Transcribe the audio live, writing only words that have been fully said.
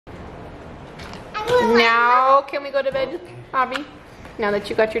Now, can we go to bed, Aubrey? Now that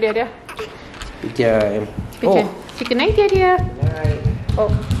you got your dada? Good time. Say good night, dada. Good night. Oh,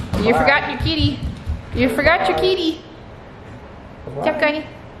 you forgot your kitty. You forgot your kitty. Yep, guy.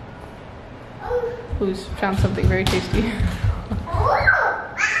 Who's found something very tasty.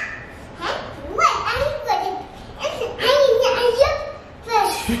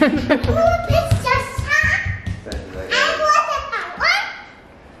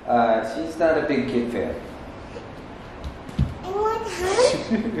 She's not a big kid fan.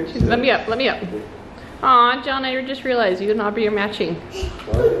 Let me up, let me up. Aw, John, I just realized you and Aubrey are matching. She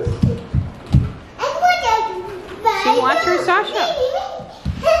wants her Sasha.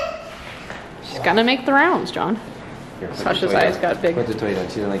 She's gonna make the rounds, John. Here, Sasha's eyes got big. Put the toy down.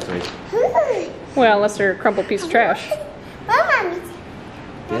 She doesn't like toys. Well, unless they're a crumpled piece of trash.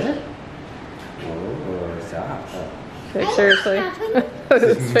 Yeah? Oh, stop. Like, seriously.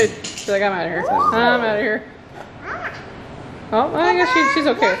 She's like, I'm out of here. I'm out of here. Oh, well, I guess she's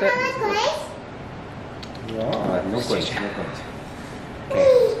okay with it. Yeah, no question. No question.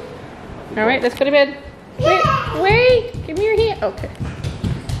 Okay. All right, let's go to bed. Wait, give me your hand. Okay.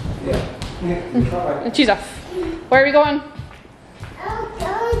 And she's off. Where are we going?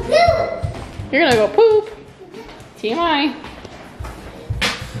 You're gonna go poop. TMI.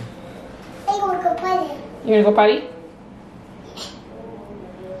 You're gonna go potty?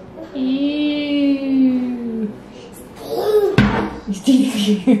 Ew.